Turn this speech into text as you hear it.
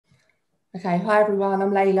Okay, hi everyone,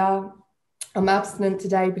 I'm Layla. I'm abstinent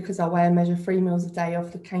today because I weigh and measure 3 meals a day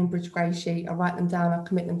off the Cambridge Grey Sheet. I write them down, I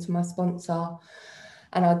commit them to my sponsor,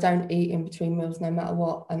 and I don't eat in between meals no matter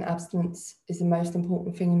what. And abstinence is the most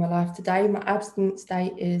important thing in my life today. My abstinence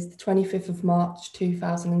date is the 25th of March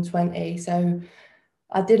 2020. So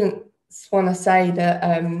I didn't want to say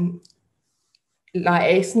that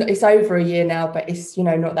like it's over a year now, but it's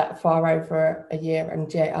not that far over a year,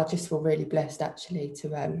 and yeah, I just feel really blessed actually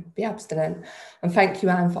to be abstinent. And thank you,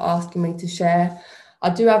 Anne, for asking me to share. I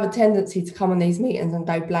do have a tendency to come on these meetings and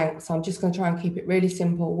go blank, so I'm just going to try and keep it really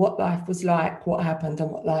simple. What life was like, what happened,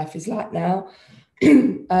 and what life is like now.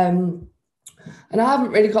 And I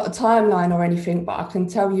haven't really got a timeline or anything, but I can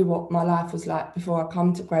tell you what my life was like before I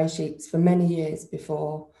come to Grey Sheets for many years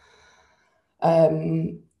before.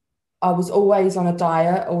 I was always on a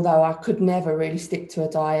diet, although I could never really stick to a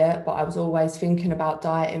diet, but I was always thinking about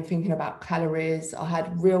diet and thinking about calories. I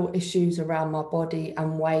had real issues around my body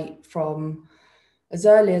and weight from as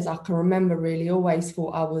early as I can remember, really. Always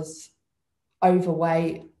thought I was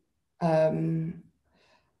overweight.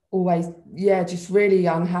 Always, yeah, just really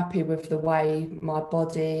unhappy with the way my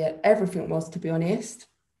body, everything was, to be honest.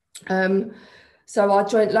 So I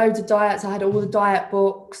joined loads of diets. I had all the diet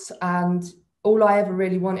books, and all I ever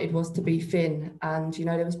really wanted was to be thin. And,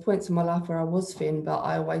 there was points in my life where I was thin, but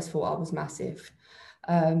I always thought I was massive.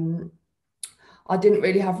 I didn't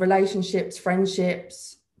really have relationships,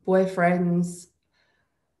 friendships, boyfriends.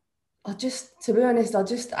 To be honest, I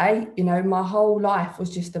just ate, my whole life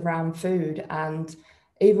was just around food. And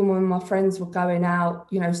even when my friends were going out,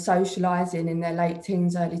 socializing in their late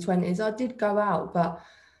teens, early 20s, I did go out, but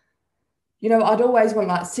I'd always want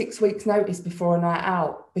like 6 weeks notice before a night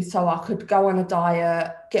out so I could go on a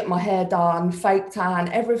diet, get my hair done, fake tan,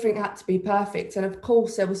 everything had to be perfect. And of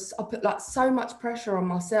course I put like so much pressure on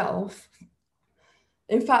myself.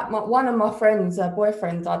 In fact, one of my friends,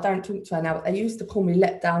 boyfriends, I don't talk to her now, but they used to call me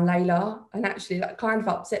Let Down Layla. And actually that kind of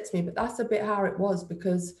upsets me, but that's a bit how it was,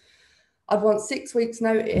 because I'd want 6 weeks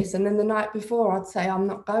notice. And then the night before I'd say, I'm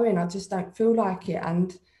not going, I just don't feel like it.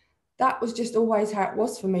 And that was just always how it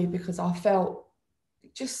was for me, because I felt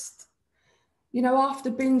just, after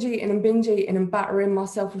binge eating and battering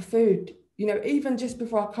myself with food, even just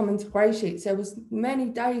before I come into Grey Sheets, there was many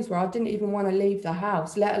days where I didn't even want to leave the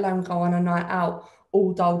house, let alone go on a night out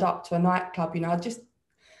all dolled up to a nightclub. I just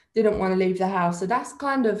didn't want to leave the house. So that's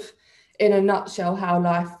kind of, in a nutshell, how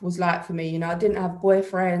life was like for me. I didn't have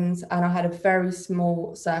boyfriends, and I had a very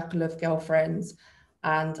small circle of girlfriends,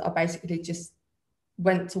 and I basically just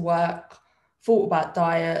went to work, thought about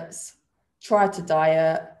diets, tried to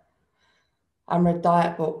diet, and read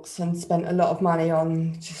diet books, and spent a lot of money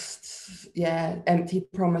on just, yeah, empty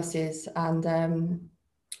promises. And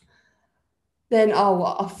then,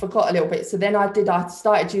 I forgot a little bit. So then I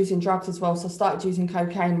started using drugs as well. So I started using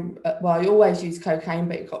cocaine. Well, I always used cocaine,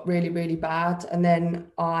 but it got really, really bad. And then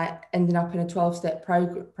I ended up in a 12-step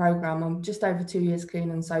program. I'm just over 2 years clean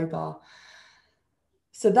and sober.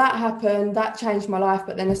 So that happened, that changed my life.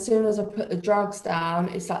 But then as soon as I put the drugs down,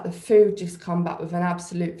 it's like the food just come back with an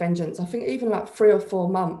absolute vengeance. I think even like 3 or 4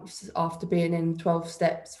 months after being in 12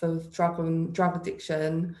 steps for drug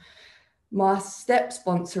addiction, my step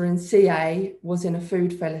sponsor in CA was in a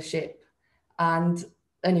food fellowship. And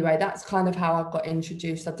anyway, that's kind of how I got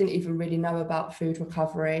introduced. I didn't even really know about food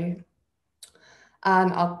recovery.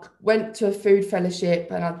 And I went to a food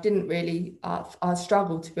fellowship, and I didn't really, I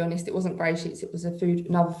struggled, to be honest. It wasn't Grey Sheets, it was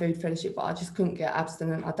another food fellowship, but I just couldn't get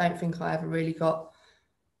abstinent. I don't think I ever really got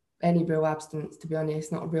any real abstinence, to be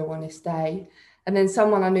honest, not a real honest day. And then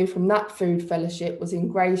someone I knew from that food fellowship was in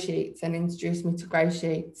Grey Sheets and introduced me to Grey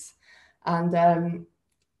Sheets. And,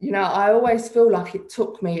 I always feel like it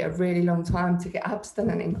took me a really long time to get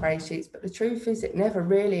abstinent in Grey Sheets, but the truth is it never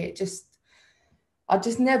really, I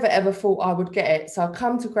just never ever thought I would get it. So I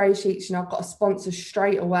come to Grey Sheets, I've got a sponsor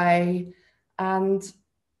straight away. And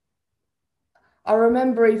I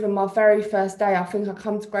remember even my very first day, I think I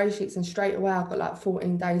come to Grey Sheets and straight away I got like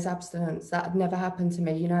 14 days abstinence. That had never happened to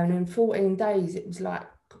me, and in 14 days it was like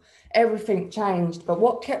everything changed. But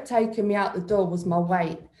what kept taking me out the door was my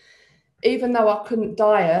weight. Even though I couldn't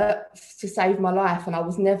diet to save my life, and I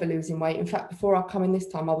was never losing weight. In fact, before I come in this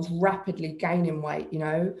time, I was rapidly gaining weight,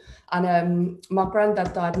 And my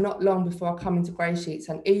granddad died not long before I come into Grey Sheets,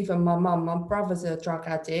 and even my mum, my brother's a drug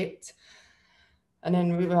addict. And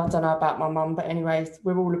then I don't know about my mum, but anyways,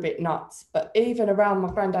 we're all a bit nuts. But even around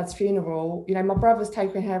my granddad's funeral, my brother's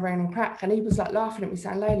taking heroin and crack, and he was like laughing at me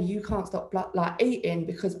saying, Layla, you can't stop like eating,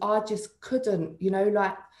 because I just couldn't,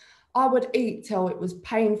 like I would eat till it was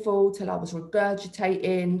painful, till I was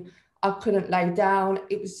regurgitating. I couldn't lay down.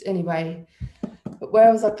 It was, anyway. But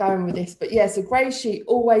where was I going with this? But yeah, so Grey Sheet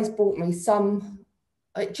always brought me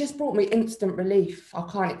it just brought me instant relief. I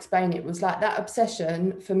can't explain it. It was like that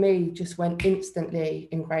obsession for me just went instantly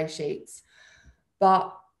in Grey Sheets.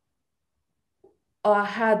 But I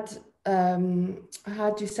had, how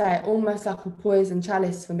do you say it, almost like a poison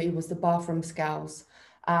chalice for me was the bathroom scales.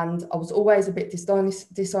 And I was always a bit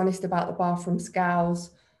dishonest about the bathroom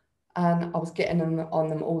scales. And I was getting them on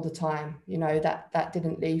them all the time. You know, that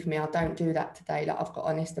didn't leave me. I don't do that today. Like, I've got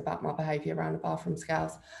honest about my behaviour around the bathroom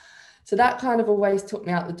scales. So that kind of always took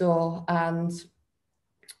me out the door. And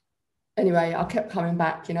anyway, I kept coming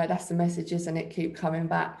back. You know, that's the message, isn't it? Keep coming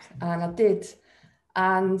back. And I did.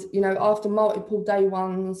 And, you know, after multiple day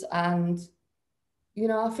ones, and, you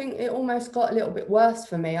know, I think it almost got a little bit worse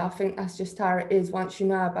for me. I think that's just how it is once you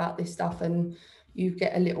know about this stuff, and you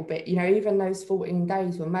get a little bit, you know, even those 14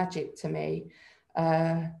 days were magic to me.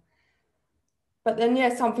 But then,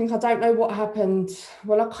 yeah, something, I don't know what happened.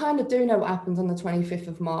 Well, I kind of do know what happened on the 25th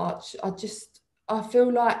of March. I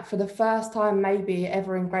feel like for the first time maybe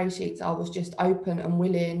ever in Grey Sheets, I was just open and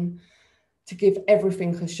willing to give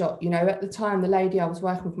everything a shot. You know, at the time, the lady I was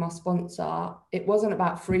working with, my sponsor, it wasn't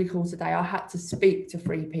about 3 calls a day. I had to speak to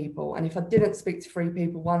 3 people. And if I didn't speak to 3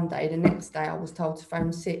 people one day, the next day I was told to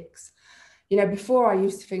phone 6. You know, before I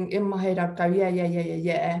used to think in my head, I'd go,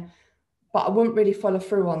 yeah. But I wouldn't really follow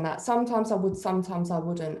through on that. Sometimes I would, sometimes I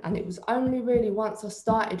wouldn't. And it was only really once I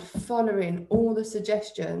started following all the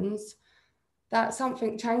suggestions that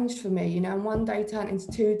something changed for me, you know, and one day turned into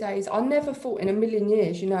 2 days. I never thought in a million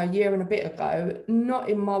years, you know, a year and a bit ago, not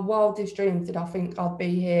in my wildest dreams did I think I'd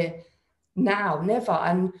be here now, never.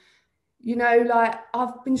 And, you know, like,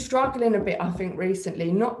 I've been struggling a bit, I think,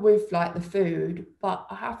 recently, not with like the food, but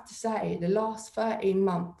I have to say the last 13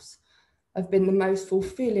 months have been the most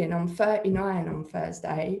fulfilling. I'm 39 on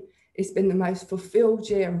Thursday. It's been the most fulfilled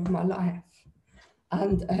year of my life.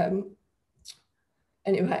 And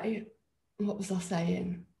anyway, what was I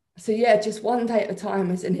saying? So yeah, just one day at a time,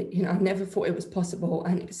 isn't it? You know, I never thought it was possible,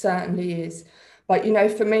 and it certainly is. But, you know,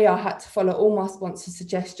 for me, I had to follow all my sponsor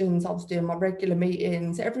suggestions. I was doing my regular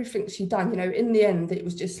meetings, everything she'd done. You know, in the end, it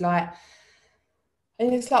was just like,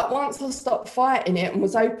 and it's like once I stopped fighting it and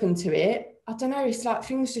was open to it, I don't know, it's like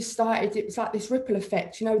things just started, it was like this ripple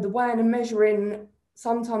effect, you know, the weighing and measuring.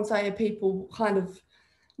 Sometimes I hear people kind of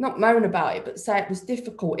not moan about it, but say it was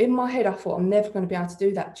difficult. In my head, I thought I'm never going to be able to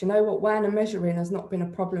do that. Do you know what? Weighing and measuring has not been a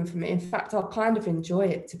problem for me. In fact, I kind of enjoy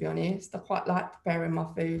it, to be honest. I quite like preparing my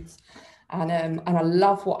foods. And I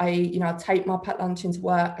love what I eat. You know, I take my packed lunch into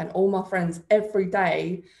work, and all my friends every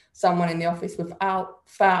day, someone in the office without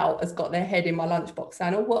fail has got their head in my lunchbox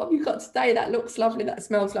saying, oh, what have you got today? That looks lovely, that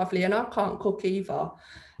smells lovely. And I can't cook either.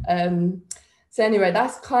 So anyway,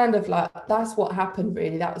 that's kind of like, that's what happened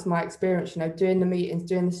really. That was my experience, you know, doing the meetings,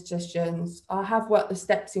 doing the suggestions. I have worked the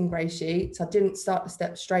steps in Grey Sheets. I didn't start the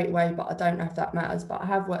steps straight away, but I don't know if that matters, but I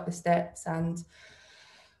have worked the steps, and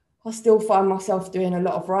I still find myself doing a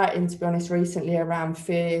lot of writing, to be honest, recently around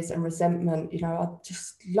fears and resentment. You know, I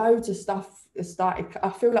just loads of stuff started.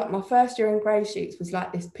 I feel like my first year in Grey Sheets was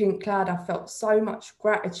like this pink cloud. I felt so much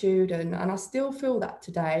gratitude, and I still feel that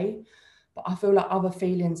today, but I feel like other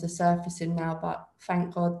feelings are surfacing now. But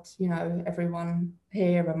thank God, you know, everyone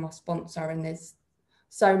here and my sponsor, and there's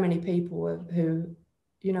so many people who,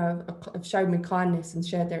 you know, have shown me kindness and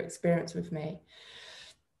shared their experience with me.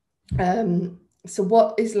 So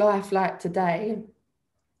what is life like today?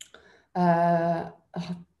 Life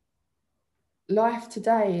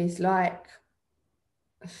today is like,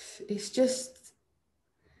 it's just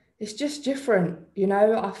different, you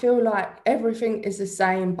know. I feel like everything is the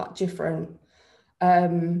same but different.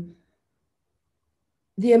 The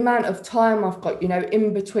amount of time I've got, you know,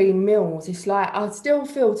 in between meals, it's like, I still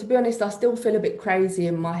feel, to be honest, I still feel a bit crazy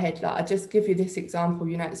in my head. Like, I just give you this example,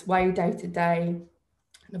 you know, it's way day to day.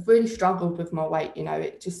 I've really struggled with my weight, you know,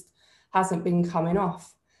 it just hasn't been coming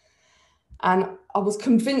off. And I was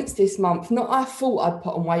convinced this month, not I thought I'd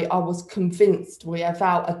put on weight, I was convinced,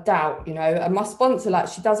 without a doubt, you know. And my sponsor, like,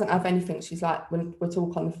 she doesn't have anything. She's like, when we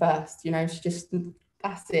talk on the first, you know, she just,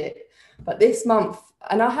 that's it. But this month,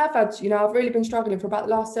 and I have had, you know, I've really been struggling for about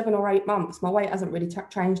the last 7 or 8 months. My weight hasn't really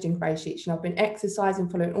changed in Grey Sheets. You know, I've been exercising,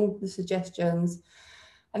 following all the suggestions.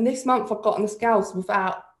 And this month I've got on the scales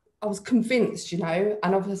without, I was convinced, you know,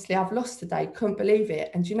 and obviously I've lost today, couldn't believe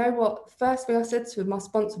it. And you know what? The first thing I said to my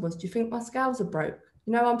sponsor was, do you think my scales are broke?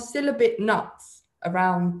 You know, I'm still a bit nuts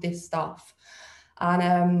around this stuff.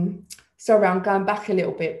 And sorry, I'm going back a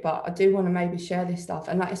little bit, but I do want to maybe share this stuff.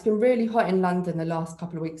 And like, it's been really hot in London the last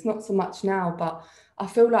couple of weeks, not so much now, but I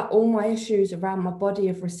feel like all my issues around my body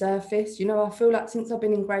have resurfaced. You know, I feel like since I've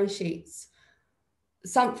been in Grey Sheets,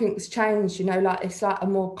 something's changed, you know, like it's like a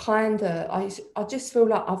more kinder, I just feel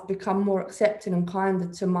like I've become more accepting and kinder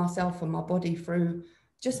to myself and my body through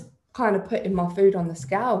just kind of putting my food on the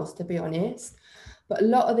scales, to be honest. But a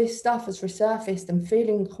lot of this stuff has resurfaced, and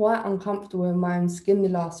feeling quite uncomfortable in my own skin the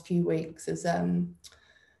last few weeks has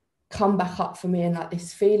come back up for me, and like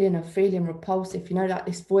this feeling of feeling repulsive, you know, like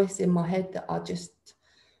this voice in my head that I just,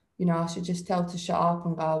 you know, I should just tell to shut up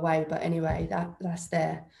and go away. But anyway, that's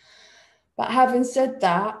there. But having said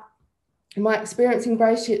that, my experience in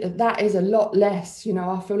GreySheet, that is a lot less. You know,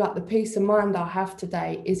 I feel like the peace of mind I have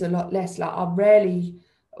today is a lot less. Like I rarely,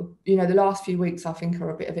 you know, the last few weeks I think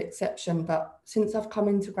are a bit of exception, but since I've come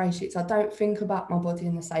into GreySheets, I don't think about my body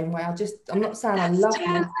in the same way. I'm not saying I love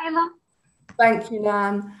it. Thank you,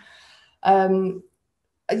 Nan.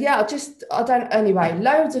 Yeah, I don't, anyway,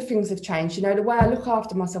 loads of things have changed. You know, the way I look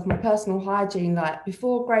after myself, my personal hygiene, like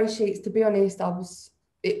before GreySheets, to be honest,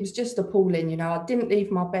 it was just appalling. You know, I didn't leave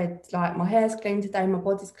my bed, like my hair's clean today, my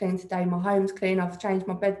body's clean today, my home's clean. I've changed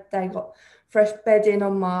my bed today, got fresh bedding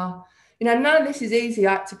on my, you know, none of this is easy.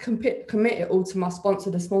 I had to commit it all to my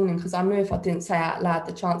sponsor this morning, because I knew if I didn't say it out loud,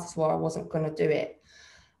 the chances were I wasn't going to do it.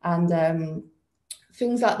 And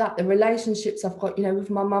things like that, the relationships I've got, you know,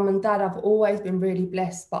 with my mum and dad, I've always been really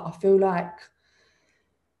blessed, but I feel like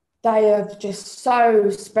they are just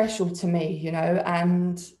so special to me, you know,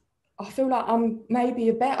 and I feel like I'm maybe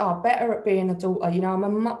better at being a daughter. You know,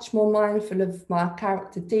 I'm much more mindful of my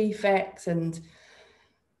character defects and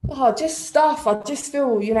just stuff. I just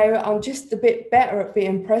feel, you know, I'm just a bit better at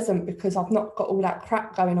being present because I've not got all that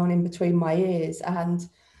crap going on in between my ears. And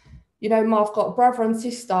you know, I've got a brother and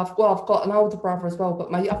sister. I've got an older brother as well,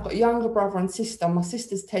 but I've got a younger brother and sister. My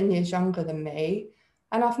sister's 10 years younger than me,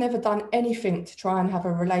 and I've never done anything to try and have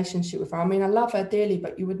a relationship with her. I mean, I love her dearly,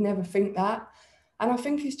 but you would never think that. And I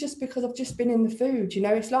think it's just because I've just been in the food, you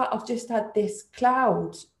know, it's like I've just had this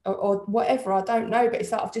cloud or whatever, I don't know, but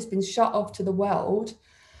it's like I've just been shut off to the world.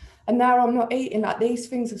 And now I'm not eating. Like these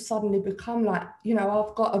things have suddenly become like, you know,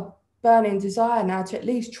 I've got a burning desire now to at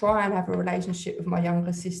least try and have a relationship with my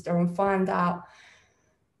younger sister and find out,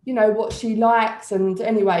 you know, what she likes. And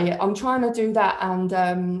anyway, I'm trying to do that.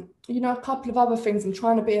 And, you know, a couple of other things. I'm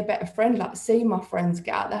trying to be a better friend, like see my friends,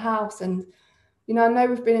 get out of the house. And, you know, I know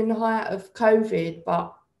we've been in the height of COVID,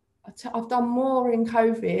 but I've done more in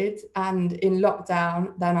COVID and in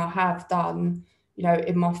lockdown than I have done, you know,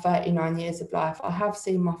 in my 39 years of life. I have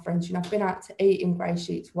seen my friends, you know, I've been out to eat in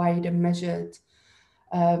GreySheets, weighed and measured.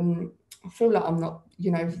 I feel like I'm not,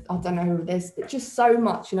 you know, I don't know who this, but just so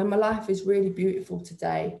much, you know, my life is really beautiful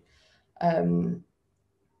today. And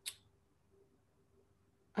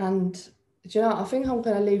do you know, I think I'm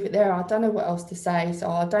going to leave it there. I don't know what else to say, so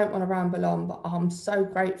I don't want to ramble on, but I'm so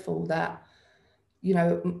grateful that, you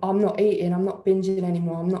know, I'm not eating, I'm not binging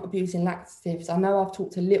anymore, I'm not abusing laxatives. I know I've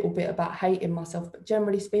talked a little bit about hating myself, but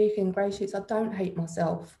generally speaking, GreySheets, I don't hate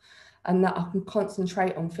myself, and that I can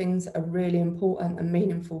concentrate on things that are really important and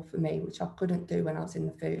meaningful for me, which I couldn't do when I was in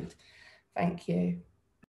the food. Thank you.